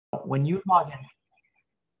when you log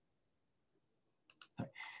in,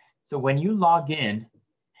 so when you log in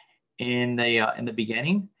the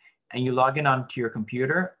beginning and you log in onto your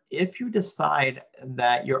computer, if you decide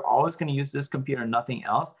that you're always going to use this computer and nothing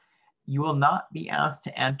else, you will not be asked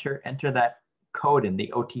to enter that code in,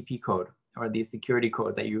 the OTP code or the security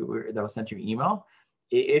code that was sent to your email.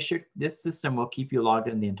 This system will keep you logged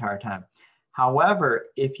in the entire time. However,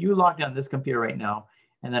 if you logged in on this computer right now,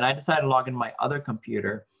 and then I decide to log in my other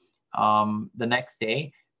computer the next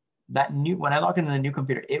day, when I log into the new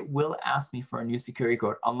computer, it will ask me for a new security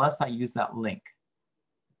code unless I use that link.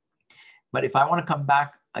 But if I want to come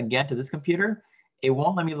back again to this computer, it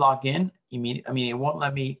won't let me log in immediately. I mean, it won't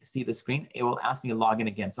let me see the screen. It will ask me to log in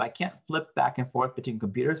again. So I can't flip back and forth between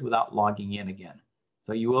computers without logging in again.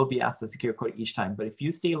 So you will be asked the security code each time. But if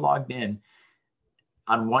you stay logged in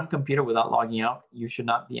on one computer without logging out, you should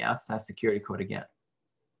not be asked that security code again.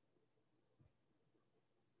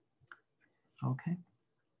 Okay.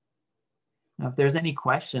 Now, if there's any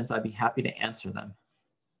questions, I'd be happy to answer them.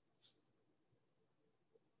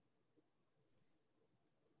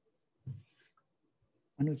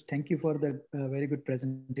 Anuj, thank you for the very good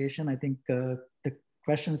presentation. I think the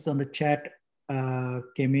questions on the chat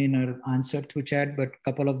came in or answered through chat, but a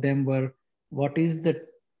couple of them were, what is the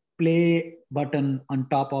play button on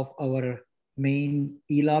top of our main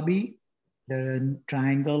e-lobby? The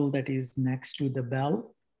triangle that is next to the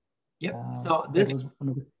bell. Yep. So this,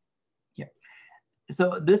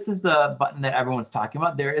 so this is the button that everyone's talking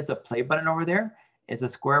about. There is a play button over there. It's a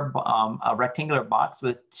square, a rectangular box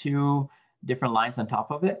with two different lines on top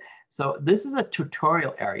of it. So this is a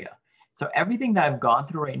tutorial area. So everything that I've gone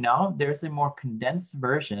through right now, there's a more condensed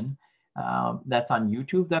version that's on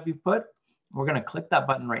YouTube that we put. We're gonna click that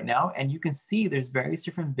button right now, and you can see there's various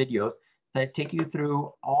different videos that take you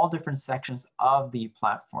through all different sections of the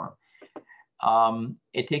platform.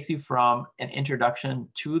 It takes you from an introduction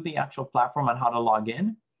to the actual platform on how to log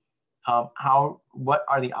in, what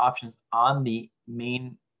are the options on the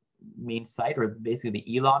main site, or basically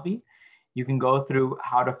the e-lobby. You can go through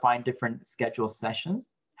how to find different scheduled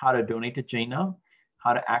sessions, how to donate to JAINA,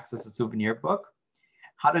 how to access a souvenir book,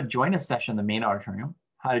 how to join a session in the main auditorium,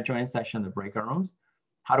 how to join a session in the breakout rooms,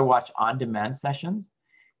 how to watch on-demand sessions,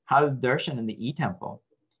 how to darshan in the e-temple,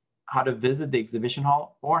 how to visit the exhibition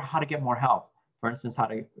hall, or how to get more help. For instance, how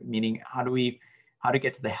to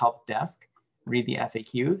get to the help desk, read the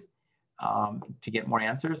FAQs to get more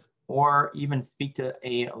answers, or even speak to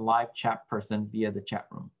a live chat person via the chat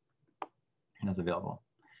room that's available.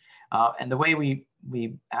 And the way we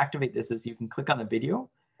activate this is you can click on the video,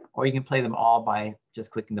 or you can play them all by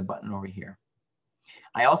just clicking the button over here.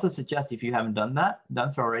 I also suggest, if you haven't done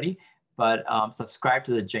so already, but subscribe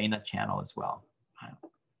to the JAINA channel as well.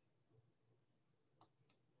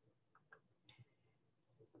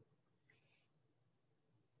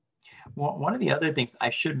 Well, one of the other things I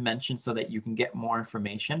should mention so that you can get more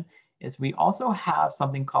information is we also have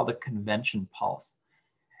something called a convention pulse.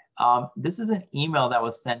 This is an email that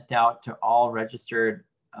was sent out to all registered,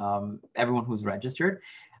 everyone who's registered.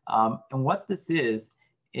 And what this is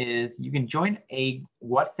you can join a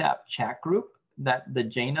WhatsApp chat group that the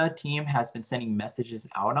JAINA team has been sending messages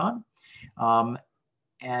out on.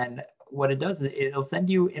 And what it does is it'll send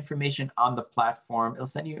you information on the platform. It'll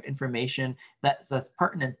send you information that's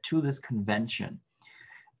pertinent to this convention.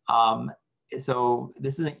 So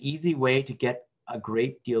this is an easy way to get a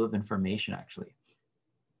great deal of information, actually.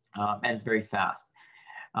 And it's very fast.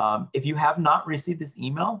 If you have not received this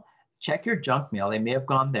email, check your junk mail. They may have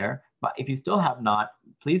gone there, but if you still have not,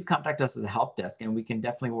 please contact us at the help desk, and we can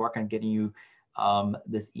definitely work on getting you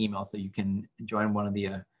this email so you can join one of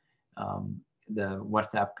the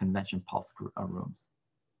WhatsApp convention pulse rooms.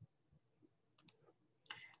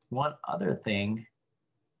 One other thing,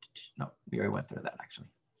 no, we already went through that actually.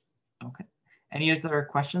 Okay. Any other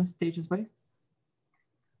questions, Tejasbhai?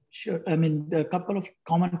 Sure. I mean, a couple of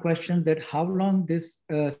common questions that how long this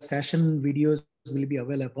session videos will be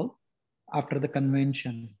available after the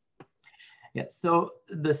convention? Yes, so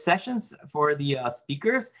the sessions for the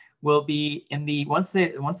speakers will be in the, once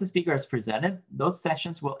the speaker is presented, those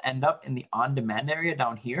sessions will end up in the on-demand area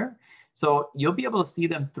down here. So you'll be able to see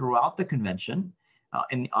them throughout the convention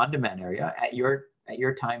in the on-demand area at your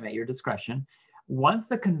time, at your discretion. Once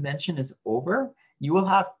the convention is over, you will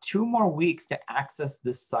have 2 more weeks to access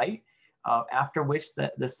this site, after which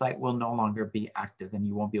the site will no longer be active and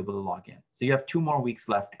you won't be able to log in. So you have 2 more weeks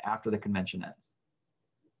left after the convention ends.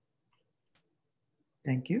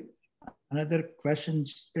 Thank you. Another question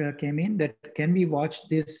came in that can we watch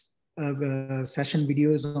this session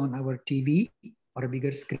videos on our TV or a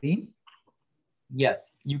bigger screen?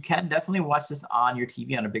 Yes, you can definitely watch this on your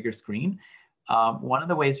TV on a bigger screen. One of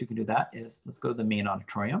the ways we can do that is, let's go to the main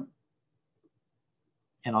auditorium.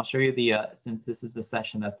 And I'll show you the, since this is the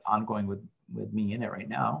session that's ongoing with me in it right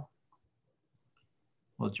now,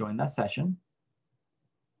 we'll join that session.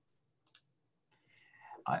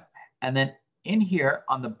 And then in here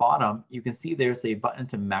on the bottom, you can see there's a button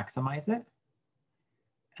to maximize it.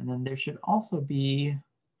 And then there should also be,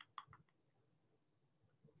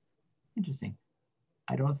 interesting,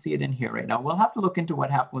 I don't see it in here right now. We'll have to look into what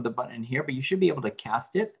happened with the button in here, but you should be able to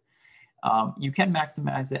cast it. You can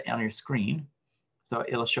maximize it on your screen. So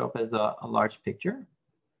it'll show up as a large picture.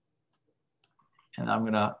 And I'm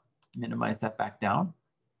gonna minimize that back down.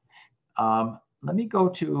 Let me go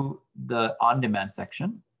to the on-demand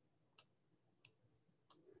section.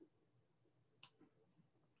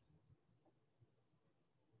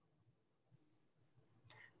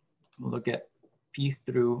 We'll look at peace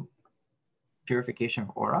through purification of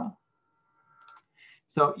aura.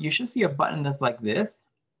 So you should see a button that's like this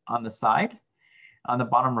on the side, on the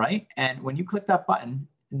bottom right. And when you click that button,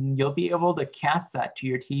 you'll be able to cast that to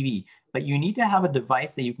your TV, but you need to have a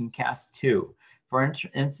device that you can cast to. For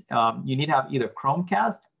instance, you need to have either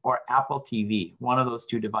Chromecast or Apple TV, one of those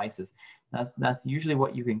two devices. That's usually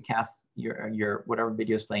what you can cast your whatever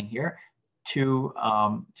video is playing here to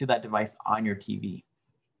that device on your TV.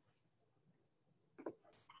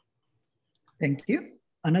 Thank you.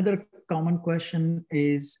 Another common question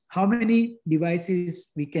is how many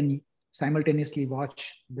devices we can simultaneously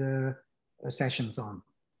watch the sessions on?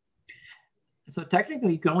 So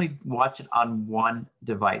technically you can only watch it on one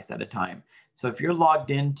device at a time. So if you're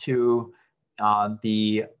logged into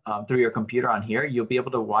through your computer on here, you'll be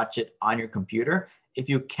able to watch it on your computer. If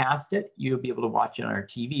you cast it, you'll be able to watch it on our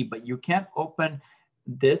TV, but you can't open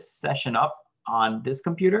this session up on this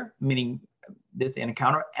computer, meaning this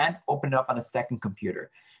encounter, and open it up on a second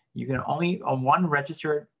computer. You can only, on one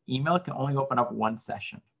registered email, can only open up one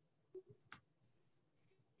session.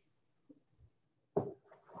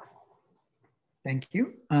 Thank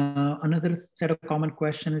you. Another set of common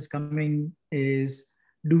questions coming is,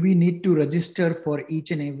 do we need to register for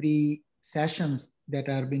each and every sessions that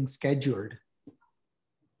are being scheduled?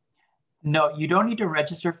 No, you don't need to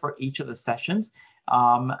register for each of the sessions.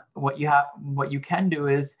 What you can do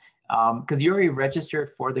is, because you already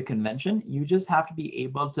registered for the convention, you just have to be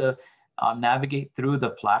able to navigate through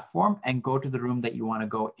the platform and go to the room that you want to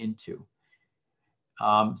go into.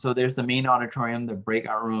 So there's the main auditorium, the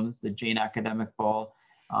breakout rooms, the JAINA Academic Bowl.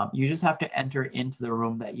 You just have to enter into the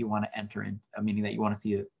room that you want to enter in, meaning that you want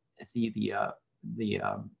to see the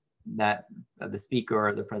speaker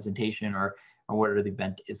or the presentation or whatever the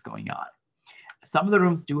event is going on. Some of the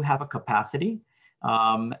rooms do have a capacity.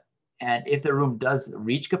 And if the room does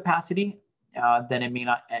reach capacity, then you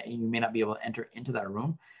may not be able to enter into that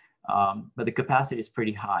room. But the capacity is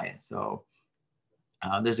pretty high. So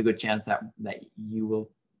there's a good chance that you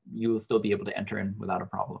will still be able to enter in without a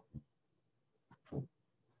problem.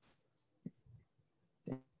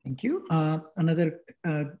 Thank you.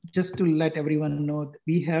 Just to let everyone know,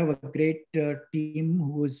 we have a great team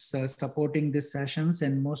who is supporting these sessions,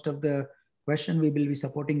 and most of the question we will be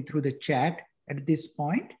supporting through the chat at this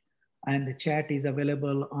point. And the chat is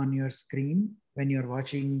available on your screen when you're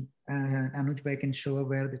watching. Anuj Bhai can show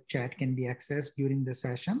where the chat can be accessed during the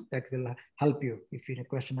session. That will help you if a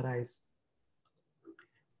question arises.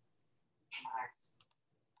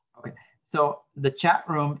 Okay, so the chat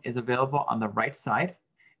room is available on the right side.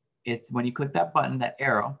 It's when you click that button, that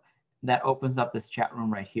arrow, that opens up this chat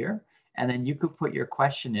room right here. And then you could put your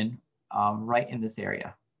question in right in this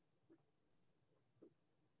area.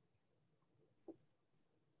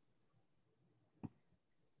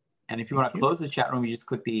 And if you want to close the chat room, you just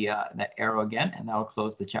click that arrow again, and that will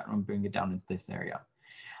close the chat room, bring it down into this area.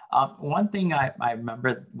 One thing I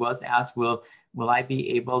remember was asked, will I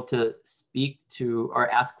be able to speak to or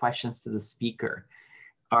ask questions to the speaker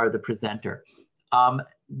or the presenter?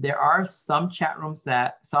 There are some sessions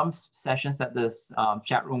that this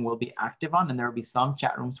chat room will be active on, and there will be some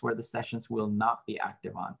chat rooms where the sessions will not be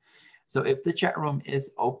active on. So if the chat room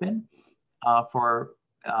is open for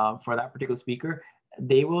that particular speaker,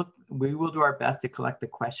 we will do our best to collect the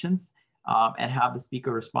questions and have the speaker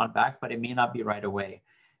respond back, but it may not be right away.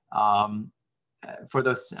 For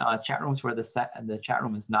those chat rooms where the chat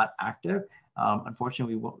room is not active,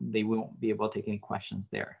 unfortunately, they won't be able to take any questions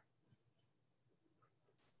there.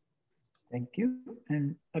 Thank you.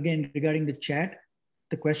 And again, regarding the chat,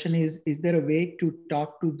 the question is there a way to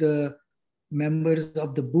talk to the members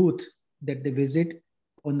of the booth that they visit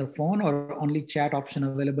on the phone, or only chat option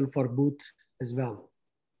available for booth as well?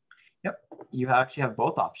 Yep, you actually have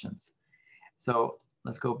both options. So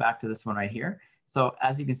let's go back to this one right here. So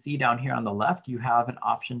as you can see down here on the left, you have an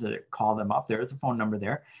option to call them up. There is a phone number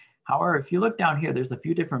there. However, if you look down here, there's a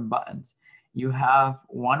few different buttons. You have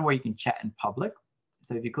one where you can chat in public.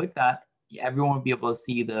 So if you click that, everyone will be able to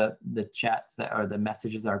see the chats that are the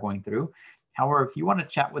messages that are going through. However, if you want to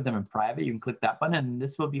chat with them in private, you can click that button, and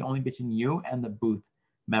this will be only between you and the booth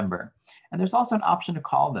member. And there's also an option to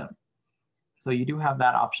call them. So you do have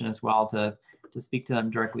that option as well to speak to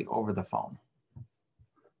them directly over the phone.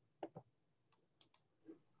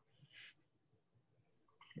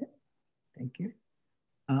 Thank you.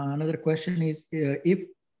 Another question is,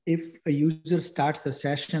 if a user starts a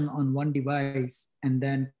session on one device, and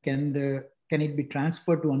then can it be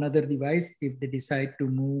transferred to another device if they decide to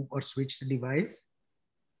move or switch the device?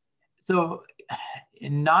 So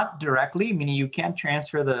not directly, meaning you can't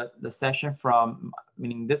transfer the session from,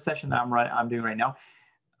 meaning this session that I'm doing right now,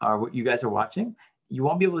 or what you guys are watching, you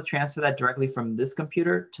won't be able to transfer that directly from this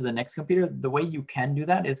computer to the next computer. The way you can do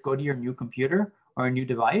that is go to your new computer or a new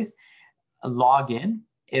device, log in.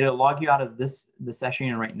 It'll log you out of the session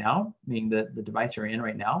you're in right now, meaning the device you're in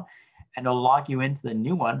right now, and it'll log you into the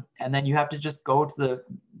new one. And then you have to just go to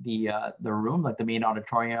the room, like the main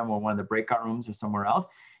auditorium or one of the breakout rooms or somewhere else,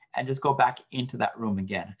 and just go back into that room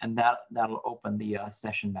again. And that'll open the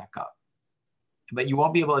session back up. But you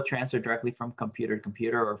won't be able to transfer directly from computer to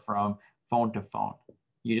computer or from phone to phone.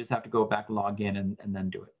 You just have to go back, log in, and then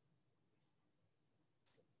do it.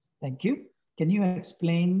 Thank you. Can you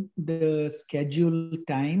explain the schedule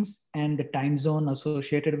times and the time zone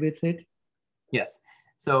associated with it? Yes.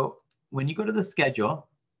 So when you go to the schedule,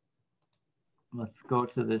 let's go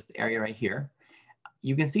to this area right here.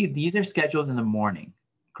 You can see these are scheduled in the morning,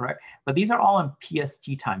 correct? But these are all in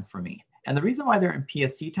PST time for me. And the reason why they're in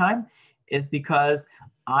PST time is because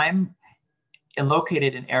I'm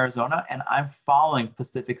located in Arizona and I'm following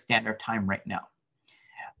Pacific Standard Time right now.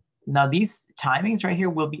 Now these timings right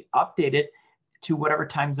here will be updated to whatever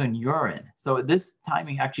time zone you're in. So this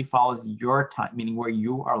timing actually follows your time, meaning where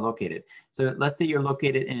you are located. So let's say you're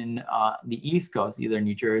located in the East Coast, either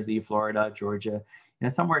New Jersey, Florida, Georgia,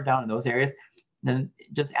 somewhere down in those areas. Then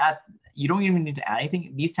just you don't even need to add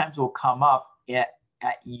anything. These times will come up at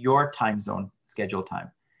your time zone schedule time.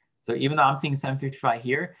 So even though I'm seeing 7:55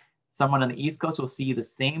 here, someone on the East Coast will see the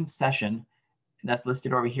same session that's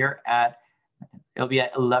listed over here it'll be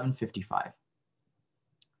at 11:55.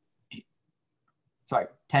 Sorry,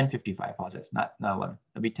 10:55, I apologize, not 11,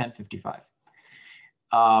 it'll be 10:55.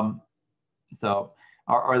 Or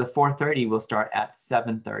the 4:30 will start at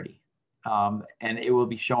 7:30. And it will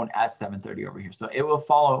be shown at 7:30 over here. So it will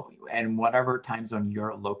follow in whatever time zone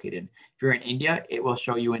you're located. If you're in India, it will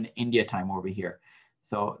show you in India time over here.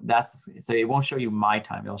 So it won't show you my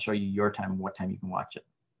time, it'll show you your time and what time you can watch it.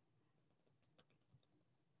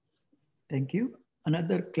 Thank you.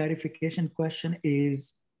 Another clarification question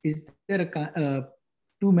is there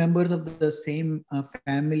two members of the same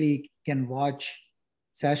family can watch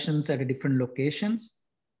sessions at different locations?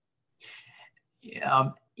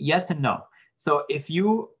 Yes and no. So if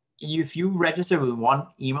you register with one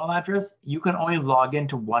email address, you can only log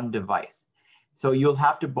into one device. So you'll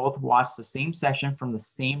have to both watch the same session from the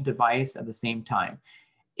same device at the same time.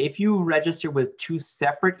 If you register with two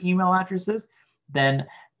separate email addresses, then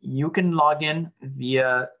you can log in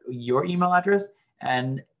via your email address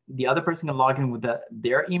and the other person can log in with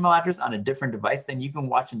their email address on a different device. Then you can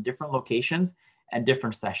watch in different locations and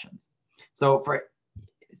different sessions. So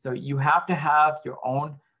you have to have your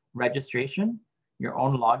own registration, your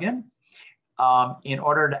own login, in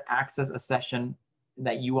order to access a session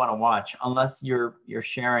that you want to watch, unless you're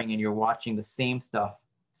sharing and you're watching the same stuff,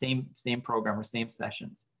 same program or same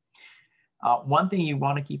sessions. One thing you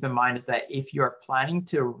want to keep in mind is that if you're planning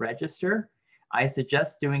to register, I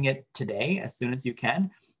suggest doing it today as soon as you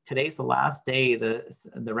can. Today's the last day.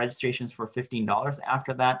 The registration is for $15.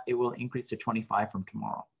 After that, it will increase to $25 from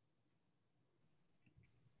tomorrow.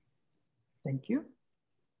 Thank you.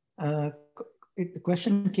 The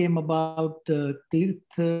question came about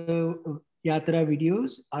Tirth Yatra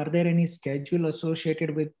videos. Are there any schedule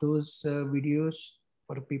associated with those videos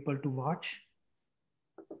for people to watch?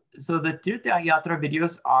 So the Tirth Yatra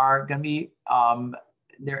videos are going to be,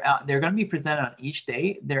 they're going to be presented on each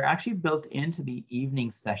day. They're actually built into the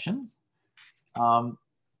evening sessions.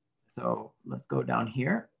 So let's go down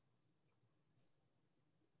here.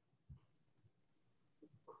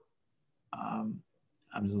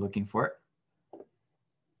 I'm just looking for it.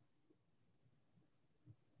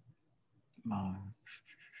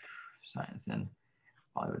 Science and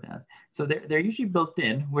Bollywood dance. So they're usually built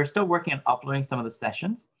in. We're still working on uploading some of the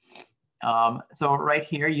sessions. So right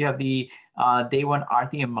here you have the day one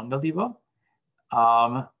Aarti and Mangal Diva.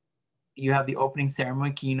 You have the opening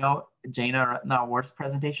ceremony keynote, JAINA Ratna Awards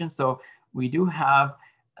presentation. So we do have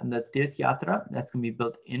the Tirth Yatra that's going to be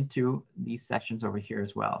built into these sessions over here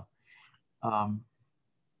as well. Go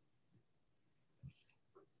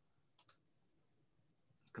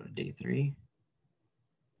to day 3.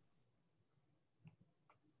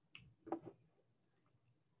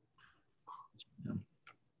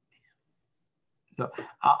 So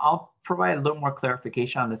I'll provide a little more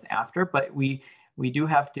clarification on this after, but we do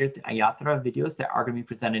have Tirth Yatra videos that are going to be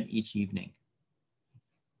presented each evening.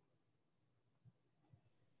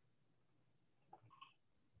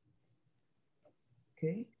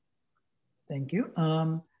 Okay, thank you.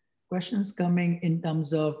 Questions coming in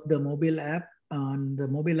terms of the mobile app. On the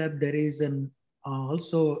mobile app, there is an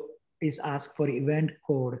also is asked for event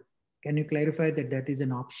code. Can you clarify that that is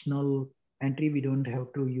an optional entry? We don't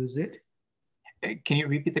have to use it. Can you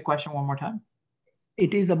repeat the question one more time?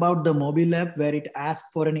 It is about the mobile app where it asks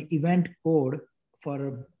for an event code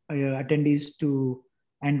for attendees to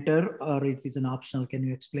enter, or it is an optional. Can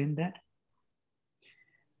you explain that?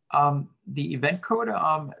 The event code,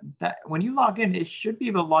 that when you log in, it should be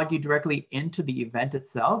able to log you directly into the event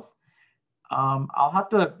itself. I'll have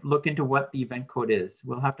to look into what the event code is.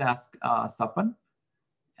 We'll have to ask Sapan,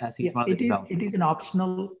 as he's one of the developers. It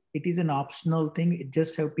is an optional thing. It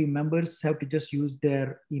just have to, members have to just use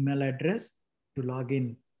their email address to log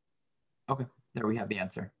in. Okay, there we have the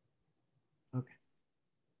answer. Okay.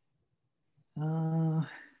 I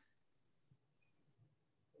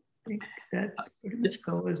think that pretty much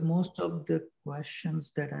covers most of the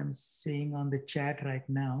questions that I'm seeing on the chat right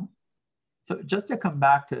now. So just to come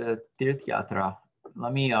back to Tirth Yatra,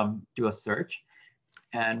 let me do a search,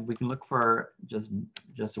 and we can look for just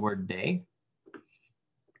the word day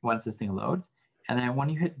once this thing loads. And then when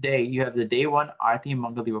you hit day, you have the day 1 Aarti and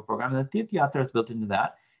Mangal Diva program. And the Tirth Yatra is built into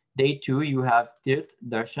that. Day 2, you have Tirth,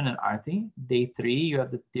 Darshan, and Aarti. Day 3, you have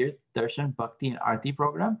the Tirth, Darshan, Bhakti, and Aarti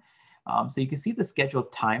program. So you can see the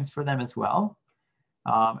scheduled times for them as well.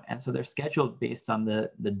 And so they're scheduled based on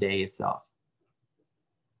the day itself,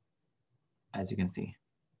 as you can see.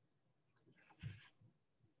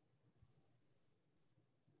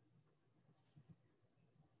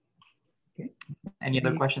 Okay. Any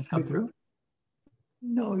other questions come through?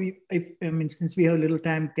 No, since we have a little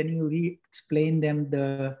time, can you re-explain them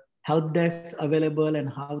the help desks available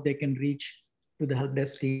and how they can reach to the help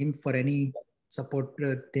desk team for any support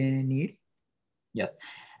they need? Yes.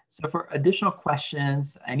 So for additional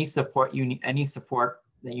questions, any support you need, any support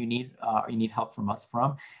that you need help from us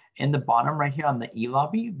from, in the bottom right here on the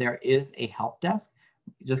e-lobby, there is a help desk.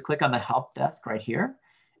 You just click on the help desk right here.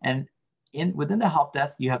 And within the help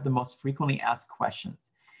desk, you have the most frequently asked questions.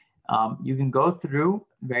 You can go through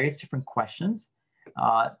various different questions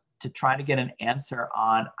to try to get an answer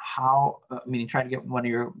on how, try to get one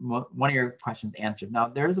of your questions answered. Now,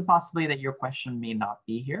 there is a possibility that your question may not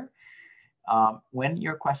be here. When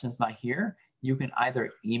your question is not here, you can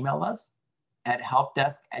either email us at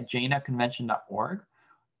helpdesk@jainaconvention.org.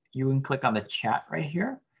 You can click on the chat right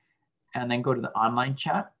here and then go to the online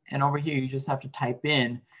chat. And over here, you just have to type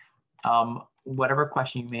in whatever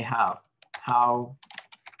question you may have. How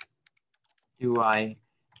do I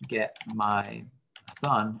get my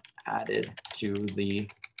son added to the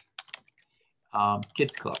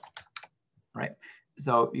kids club, right?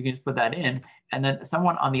 So you can just put that in, and then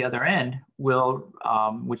someone on the other end will,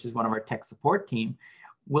 which is one of our tech support team,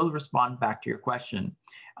 will respond back to your question.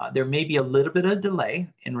 There may be a little bit of delay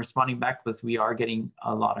in responding back because we are getting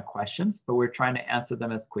a lot of questions, but we're trying to answer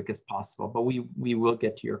them as quick as possible. But we will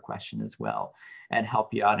get to your question as well and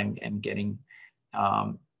help you out in getting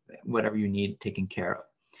whatever you need taken care of.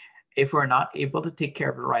 If we're not able to take care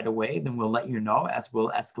of it right away, then we'll let you know, as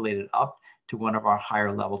we'll escalate it up to one of our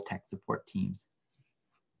higher level tech support teams.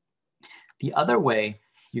 The other way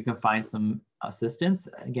you can find some assistance,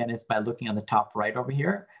 again, is by looking on the top right over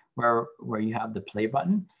here, where you have the play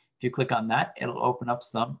button. If you click on that, it'll open up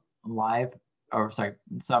some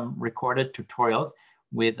some recorded tutorials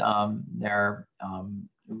with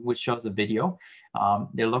which shows a video.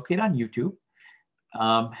 They're located on YouTube,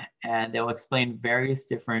 and they'll explain various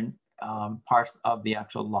different parts of the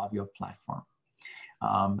actual Laaveo platform.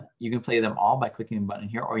 You can play them all by clicking the button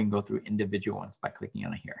here, or you can go through individual ones by clicking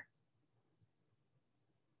on it here.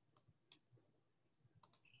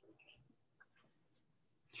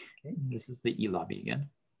 Okay, this is the e-lobby again.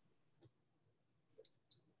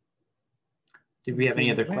 Did we have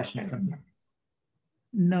any other questions come through?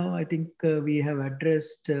 No, I think we have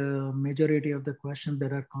addressed majority of the questions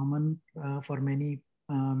that are common for many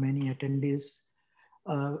attendees.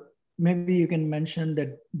 Maybe you can mention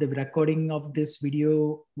that the recording of this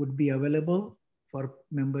video would be available for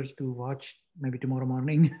members to watch maybe tomorrow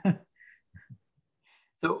morning.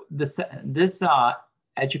 So this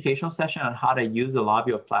educational session on how to use the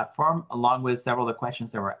Laaveo platform, along with several of the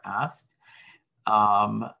questions that were asked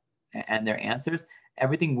and their answers,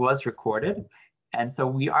 everything was recorded. And so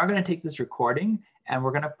we are going to take this recording and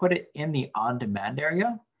we're going to put it in the on-demand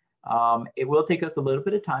area. It will take us a little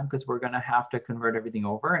bit of time because we're going to have to convert everything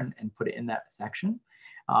over and put it in that section.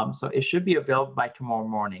 So it should be available by tomorrow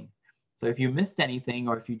morning. So if you missed anything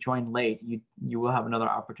or if you joined late, you will have another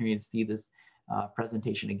opportunity to see this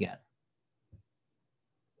presentation again.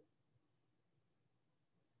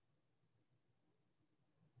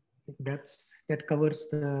 That covers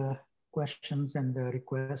the questions and the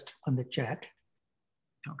request on the chat.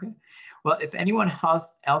 Okay. Well, if anyone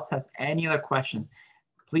else has any other questions,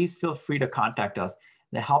 please feel free to contact us.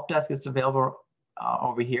 The help desk is available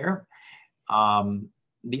over here.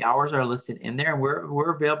 The hours are listed in there.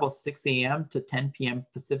 We're available 6 a.m. to 10 p.m.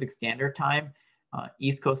 Pacific Standard Time.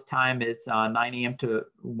 East Coast time is 9 a.m. to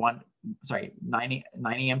 1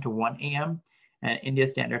 a.m. And India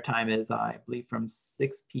Standard Time is, I believe, from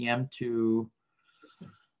 6 p.m. to,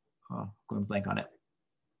 going blank on it.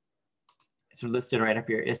 It's listed right up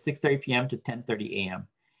here. It's 6:30 p.m. to 10:30 a.m.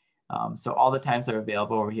 So all the times are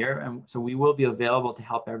available over here. And so we will be available to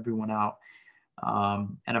help everyone out.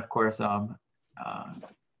 And of course,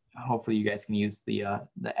 hopefully you guys can use the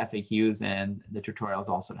FAQs and the tutorials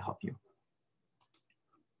also to help you.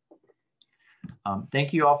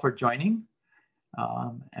 Thank you all for joining.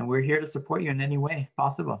 And we're here to support you in any way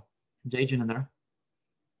possible. Jai Jinendra.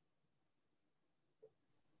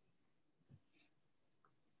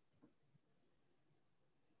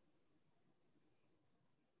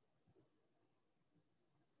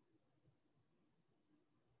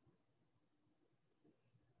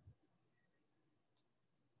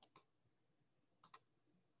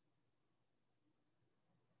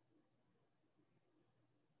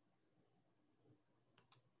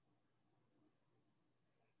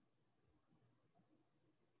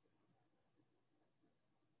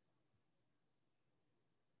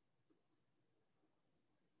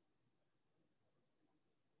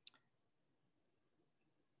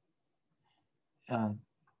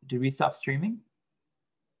 Did we stop streaming?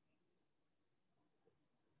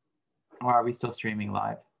 Or are we still streaming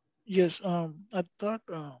live? Yes, I thought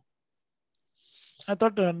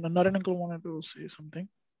Narendra uncle wanted to say something.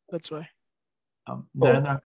 That's why. Narendra,